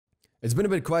It's been a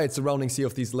bit quiet surrounding Sea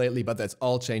of Thieves lately, but that's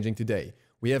all changing today.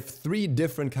 We have three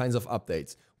different kinds of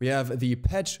updates. We have the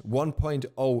patch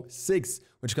 1.06,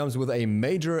 which comes with a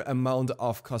major amount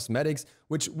of cosmetics,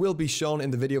 which will be shown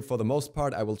in the video for the most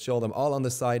part. I will show them all on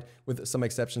the side, with some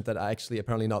exceptions that are actually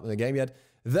apparently not in the game yet.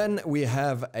 Then we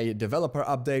have a developer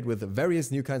update with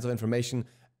various new kinds of information,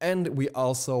 and we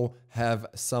also have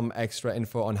some extra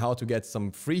info on how to get some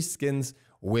free skins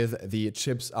with the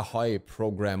Chips Ahoy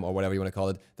program, or whatever you want to call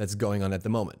it, that's going on at the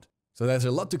moment. So there's a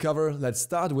lot to cover. Let's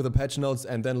start with the patch notes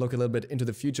and then look a little bit into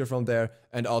the future from there,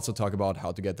 and also talk about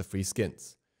how to get the free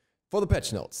skins. For the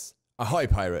patch notes, Ahoy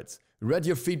Pirates! Read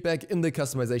your feedback in the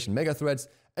customization mega threads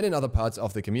and in other parts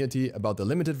of the community about the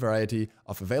limited variety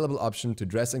of available options to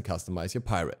dress and customize your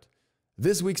pirate.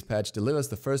 This week's patch delivers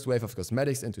the first wave of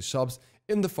cosmetics into shops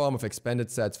in the form of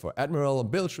expanded sets for Admiral,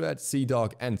 Biltred, Sea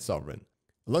Dog and Sovereign.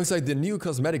 Alongside the new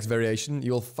cosmetics variation,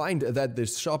 you'll find that the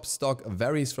shop stock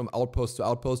varies from outpost to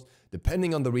outpost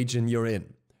depending on the region you're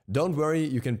in. Don't worry,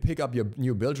 you can pick up your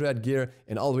new Biltred gear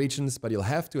in all regions, but you'll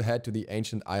have to head to the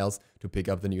Ancient Isles to pick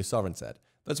up the new Sovereign set.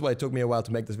 That's why it took me a while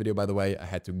to make this video, by the way. I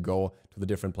had to go to the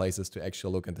different places to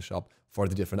actually look at the shop for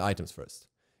the different items first.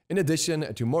 In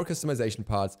addition to more customization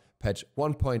parts, patch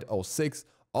 1.06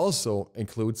 also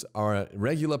includes our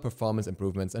regular performance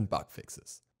improvements and bug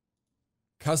fixes.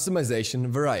 Customization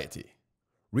variety.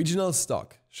 Regional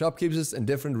stock. Shopkeepers in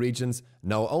different regions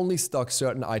now only stock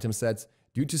certain item sets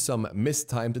due to some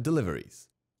mistimed deliveries.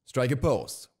 Strike a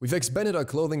pose. We've expanded our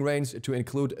clothing range to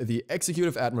include the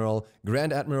Executive Admiral,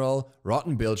 Grand Admiral,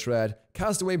 Rotten Biltred,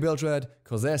 Castaway Biltred,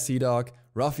 Corsair Sea Dog,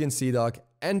 Ruffian Sea Dog,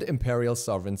 and Imperial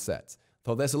Sovereign sets.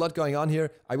 So there's a lot going on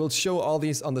here. I will show all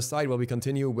these on the side while we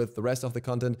continue with the rest of the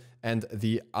content and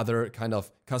the other kind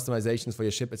of customizations for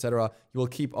your ship, etc. You will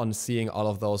keep on seeing all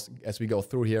of those as we go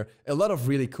through here. A lot of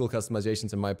really cool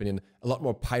customizations in my opinion. A lot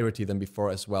more piratey than before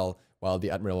as well, while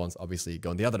the Admiral ones obviously go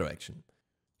in the other direction.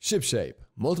 Ship shape.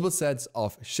 Multiple sets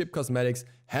of ship cosmetics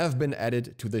have been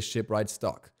added to the shipwright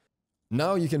stock.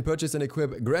 Now you can purchase and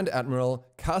equip Grand Admiral,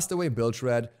 Castaway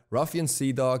Biltred, Ruffian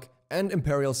Sea Dog, and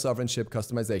Imperial Sovereign ship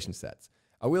customization sets.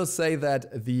 I will say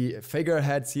that the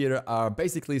figureheads here are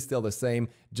basically still the same,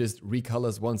 just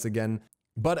recolors once again,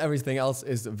 but everything else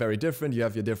is very different. You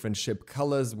have your different ship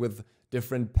colors with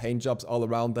different paint jobs all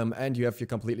around them, and you have your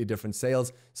completely different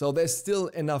sails, so there's still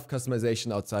enough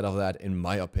customization outside of that in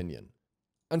my opinion.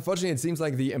 Unfortunately, it seems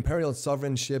like the Imperial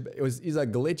Sovereign ship was either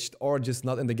glitched or just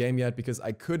not in the game yet, because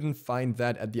I couldn't find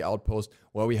that at the outpost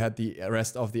where we had the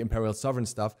rest of the Imperial Sovereign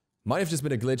stuff. Might have just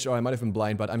been a glitch, or I might have been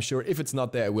blind, but I'm sure if it's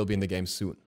not there, it will be in the game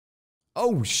soon.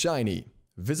 Oh, shiny!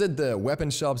 Visit the weapon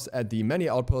shops at the many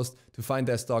outposts to find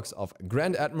their stocks of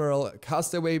Grand Admiral,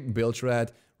 Castaway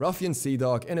Biltred, Ruffian Sea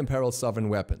Dog, and Imperial Sovereign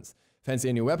weapons. Fancy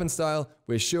a new weapon style?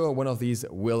 We're sure one of these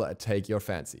will take your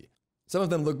fancy. Some of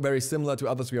them look very similar to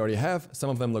others we already have, some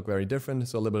of them look very different,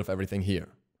 so a little bit of everything here.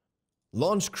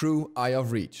 Launch Crew Eye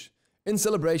of Reach. In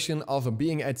celebration of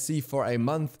being at sea for a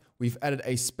month, we've added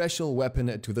a special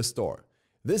weapon to the store.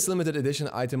 This limited edition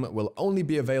item will only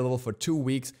be available for 2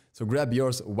 weeks, so grab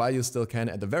yours while you still can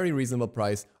at the very reasonable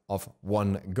price of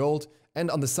 1 gold. And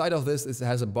on the side of this, it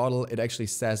has a bottle. It actually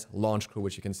says Launch Crew,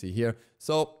 which you can see here.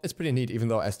 So it's pretty neat, even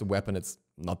though as the weapon, it's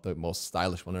not the most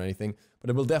stylish one or anything, but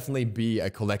it will definitely be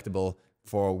a collectible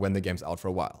for when the game's out for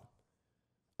a while.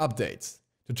 Updates.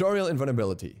 Tutorial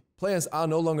invulnerability. Players are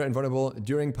no longer invulnerable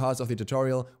during parts of the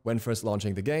tutorial when first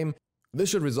launching the game. This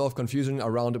should resolve confusion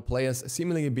around players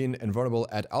seemingly being invulnerable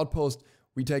at outpost.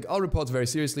 We take all reports very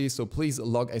seriously, so please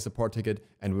log a support ticket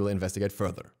and we'll investigate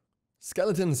further.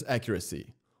 Skeleton's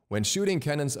accuracy. When shooting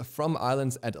cannons from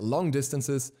islands at long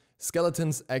distances,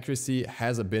 Skeleton's accuracy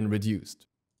has been reduced.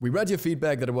 We read your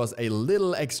feedback that it was a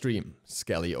little extreme,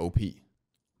 Skelly OP.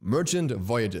 Merchant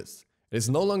voyages. It is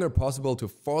no longer possible to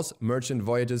force merchant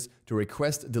voyages to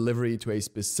request delivery to a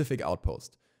specific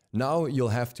outpost. Now you'll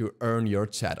have to earn your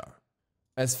chatter.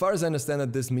 As far as I understand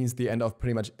it, this means the end of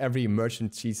pretty much every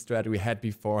merchant cheese strat we had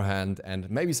beforehand, and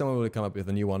maybe someone will come up with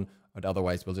a new one, but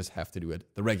otherwise we'll just have to do it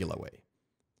the regular way.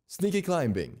 Sneaky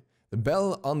climbing. The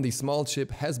bell on the small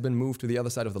ship has been moved to the other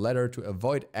side of the ladder to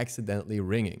avoid accidentally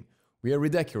ringing. We are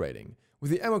redecorating.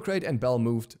 With the ammo crate and bell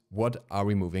moved, what are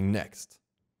we moving next?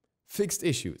 Fixed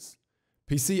issues.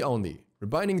 PC only.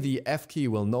 Rebinding the F key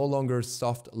will no longer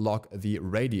soft lock the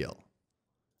radial.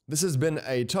 This has been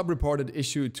a top reported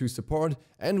issue to support,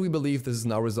 and we believe this is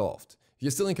now resolved. If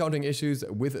you're still encountering issues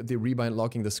with the rebind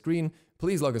locking the screen,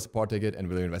 please log a support ticket and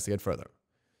we'll investigate further.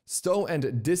 Stow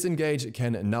and disengage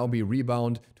can now be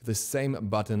rebound to the same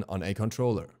button on a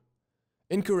controller.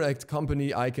 Incorrect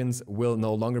company icons will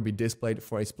no longer be displayed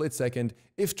for a split second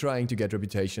if trying to get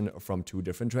reputation from 2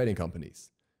 different trading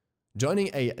companies. Joining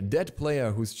a dead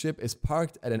player whose ship is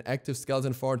parked at an active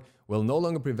skeleton fort will no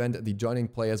longer prevent the joining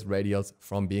player's radials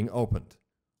from being opened.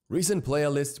 Recent player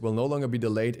lists will no longer be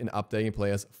delayed in updating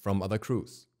players from other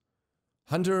crews.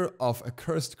 Hunter of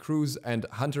Cursed Crews and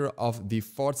Hunter of the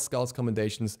Fort Skulls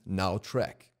commendations now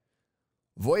track.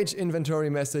 Voyage inventory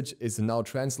message is now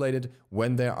translated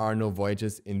when there are no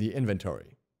voyages in the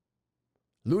inventory.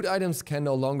 Loot items can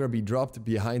no longer be dropped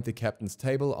behind the captain's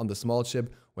table on the small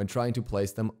ship when trying to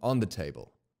place them on the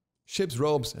table. Ship's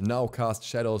robes now cast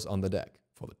shadows on the deck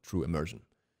for the true immersion.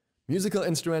 Musical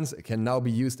instruments can now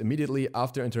be used immediately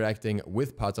after interacting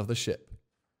with parts of the ship.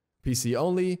 PC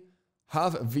only,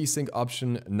 half VSync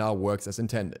option now works as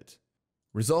intended.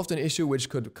 Resolved an issue which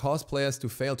could cause players to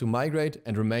fail to migrate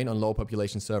and remain on low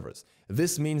population servers.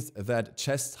 This means that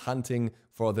chest hunting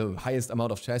for the highest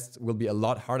amount of chests will be a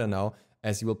lot harder now,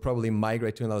 as you will probably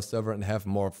migrate to another server and have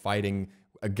more fighting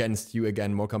against you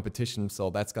again, more competition,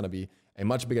 so that's going to be a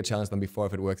much bigger challenge than before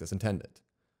if it works as intended.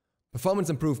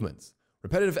 Performance improvements.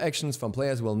 Repetitive actions from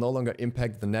players will no longer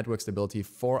impact the network stability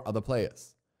for other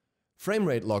players. Frame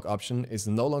rate lock option is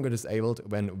no longer disabled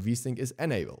when VSync is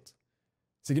enabled.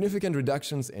 Significant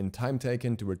reductions in time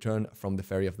taken to return from the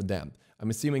Ferry of the Damned.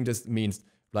 I'm assuming this means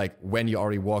like when you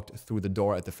already walked through the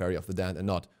door at the Ferry of the Damned and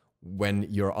not when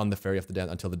you're on the Ferry of the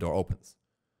Damned until the door opens.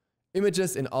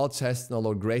 Images in all chests now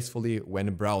load gracefully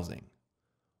when browsing.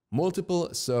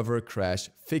 Multiple server crash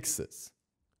fixes.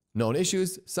 Known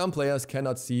issues: some players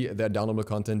cannot see their downloadable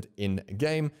content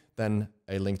in-game, then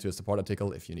a link to a support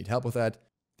article if you need help with that.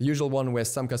 The usual one where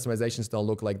some customizations don't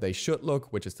look like they should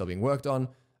look, which is still being worked on.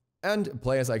 And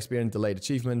players are experiencing delayed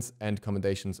achievements and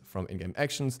commendations from in-game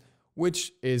actions,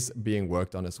 which is being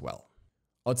worked on as well.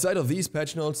 Outside of these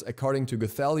patch notes, according to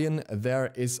Gothalion,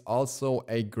 there is also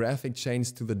a graphic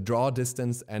change to the draw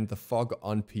distance and the fog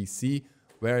on PC,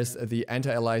 whereas the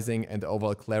anti-aliasing and the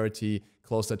overall clarity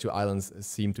closer to islands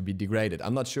seem to be degraded.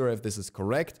 I'm not sure if this is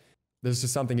correct. This is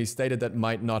just something he stated that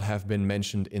might not have been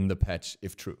mentioned in the patch,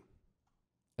 if true.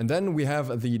 And then we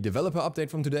have the developer update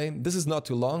from today. This is not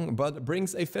too long, but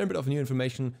brings a fair bit of new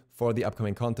information for the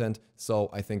upcoming content,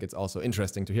 so I think it's also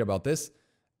interesting to hear about this.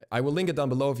 I will link it down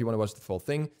below if you want to watch the full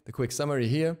thing. The quick summary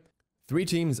here. 3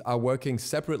 teams are working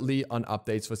separately on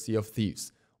updates for Sea of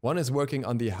Thieves. One is working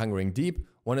on the Hungering Deep,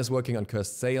 one is working on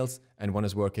Cursed Sails, and one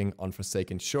is working on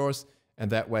Forsaken Shores.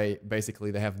 And that way,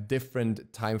 basically, they have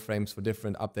different time frames for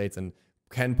different updates and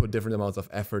can put different amounts of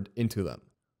effort into them.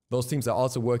 Those teams are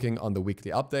also working on the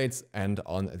weekly updates and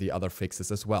on the other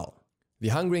fixes as well. The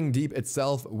Hungering Deep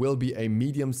itself will be a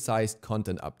medium-sized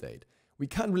content update. We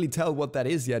can't really tell what that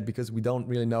is yet because we don't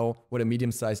really know what a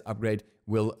medium-sized upgrade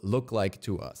will look like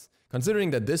to us. Considering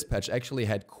that this patch actually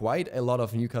had quite a lot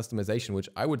of new customization, which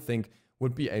I would think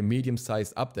would be a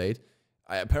medium-sized update,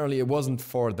 apparently it wasn't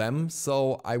for them,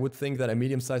 so I would think that a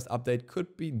medium-sized update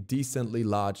could be decently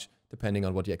large depending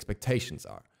on what your expectations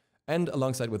are. And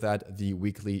alongside with that, the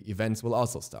weekly events will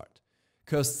also start.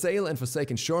 Cursed Sail and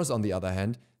Forsaken Shores, on the other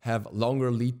hand, have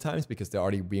longer lead times because they're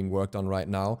already being worked on right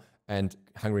now, and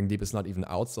Hungering Deep is not even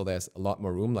out, so there's a lot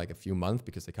more room, like a few months,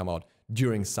 because they come out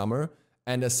during summer,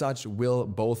 and as such will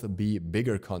both be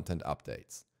bigger content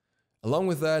updates. Along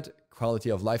with that, quality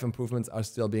of life improvements are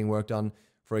still being worked on.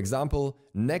 For example,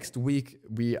 next week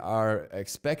we are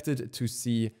expected to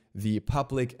see the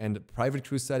public and private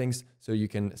crew settings, so you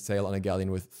can sail on a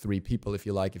galleon with 3 people if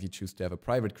you like, if you choose to have a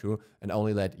private crew, and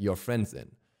only let your friends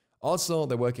in. Also,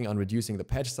 they're working on reducing the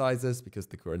patch sizes because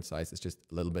the current size is just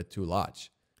a little bit too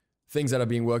large. Things that are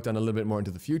being worked on a little bit more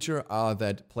into the future are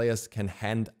that players can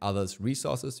hand others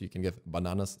resources, so you can give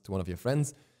bananas to one of your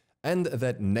friends, and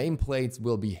that nameplates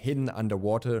will be hidden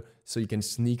underwater so you can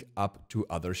sneak up to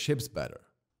other ships better.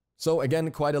 So again,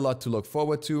 quite a lot to look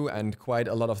forward to and quite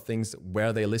a lot of things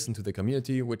where they listen to the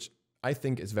community, which I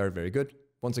think is very, very good.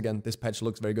 Once again, this patch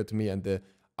looks very good to me and the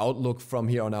outlook from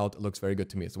here on out looks very good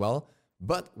to me as well.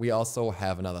 But we also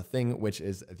have another thing, which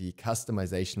is the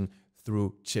customization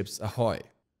through Chips Ahoy.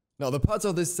 Now, the parts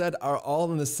of this set are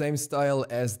all in the same style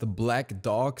as the Black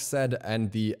Dog set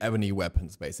and the Ebony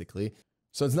weapons, basically.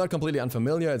 So it's not completely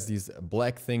unfamiliar. It's these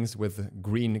black things with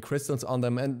green crystals on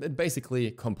them, and it basically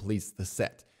completes the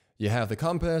set. You have the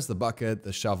compass, the bucket,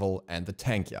 the shovel, and the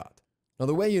tank yard. Now,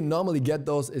 the way you normally get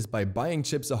those is by buying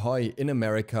Chips Ahoy in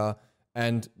America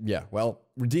and, yeah, well,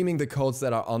 redeeming the codes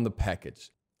that are on the package.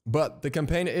 But the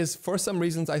campaign is, for some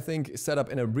reasons, I think, set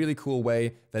up in a really cool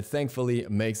way that thankfully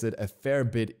makes it a fair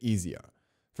bit easier.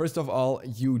 First of all,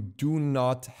 you do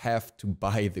not have to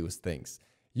buy those things.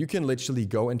 You can literally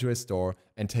go into a store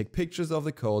and take pictures of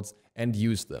the codes and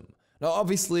use them. Now,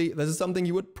 obviously, this is something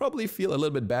you would probably feel a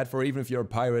little bit bad for, even if you're a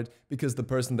pirate, because the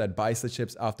person that buys the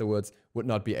chips afterwards would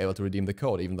not be able to redeem the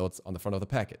code, even though it's on the front of the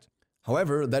packet.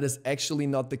 However, that is actually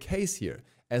not the case here,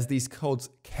 as these codes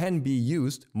can be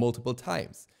used multiple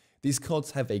times. These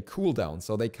codes have a cooldown,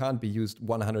 so they can't be used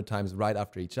 100 times right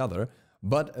after each other,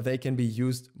 but they can be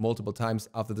used multiple times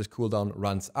after this cooldown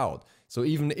runs out. So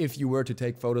even if you were to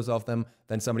take photos of them,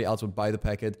 then somebody else would buy the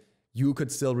packet, you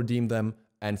could still redeem them,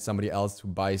 and somebody else who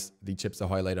buys the Chips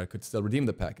Ahoy later could still redeem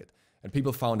the packet. And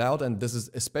people found out, and this is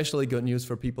especially good news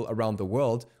for people around the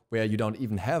world where you don't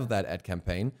even have that ad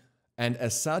campaign. And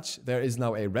as such, there is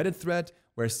now a Reddit thread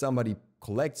where somebody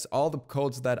collects all the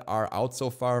codes that are out so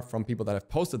far from people that have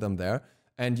posted them there,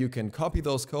 and you can copy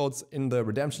those codes in the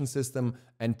redemption system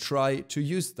and try to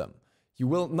use them. You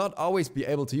will not always be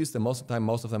able to use them. Most of the time,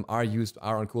 most of them are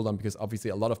on cooldown because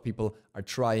obviously a lot of people are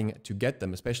trying to get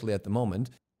them, especially at the moment.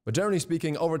 But generally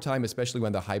speaking, over time, especially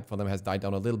when the hype for them has died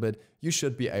down a little bit, you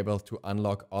should be able to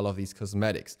unlock all of these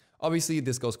cosmetics. Obviously,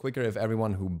 this goes quicker if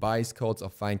everyone who buys codes or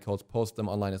finds codes posts them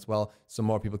online as well, so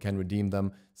more people can redeem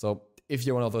them. So if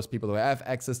you're one of those people who have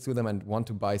access to them and want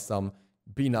to buy some,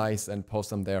 be nice and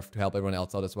post them there to help everyone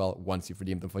else out as well once you've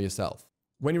redeemed them for yourself.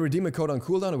 When you redeem a code on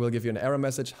cooldown, it will give you an error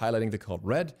message highlighting the code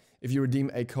red. If you redeem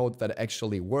a code that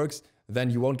actually works, then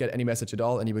you won't get any message at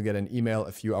all, and you will get an email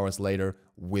a few hours later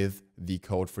with the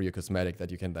code for your cosmetic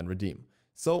that you can then redeem.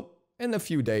 So in a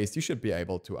few days, you should be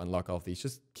able to unlock all of these.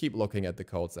 Just keep looking at the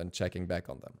codes and checking back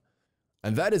on them.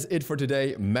 And that is it for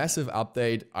today. Massive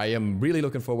update. I am really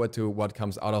looking forward to what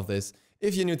comes out of this.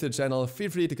 If you're new to the channel, feel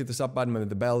free to hit the sub button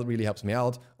and the bell. It really helps me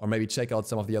out. Or maybe check out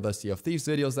some of the other Sea of Thieves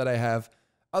videos that I have.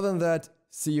 Other than that,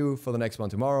 see you for the next one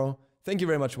tomorrow. Thank you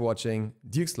very much for watching.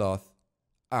 Sloth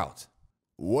out.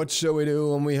 What shall we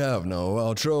do when we have no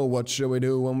outro? What shall we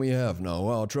do when we have no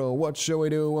outro? What shall we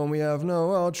do when we have no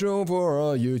outro for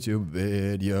a YouTube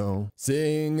video?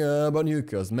 Sing about new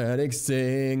cosmetics,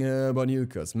 sing about new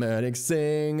cosmetics,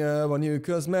 sing about new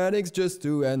cosmetics just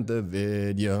to end the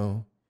video.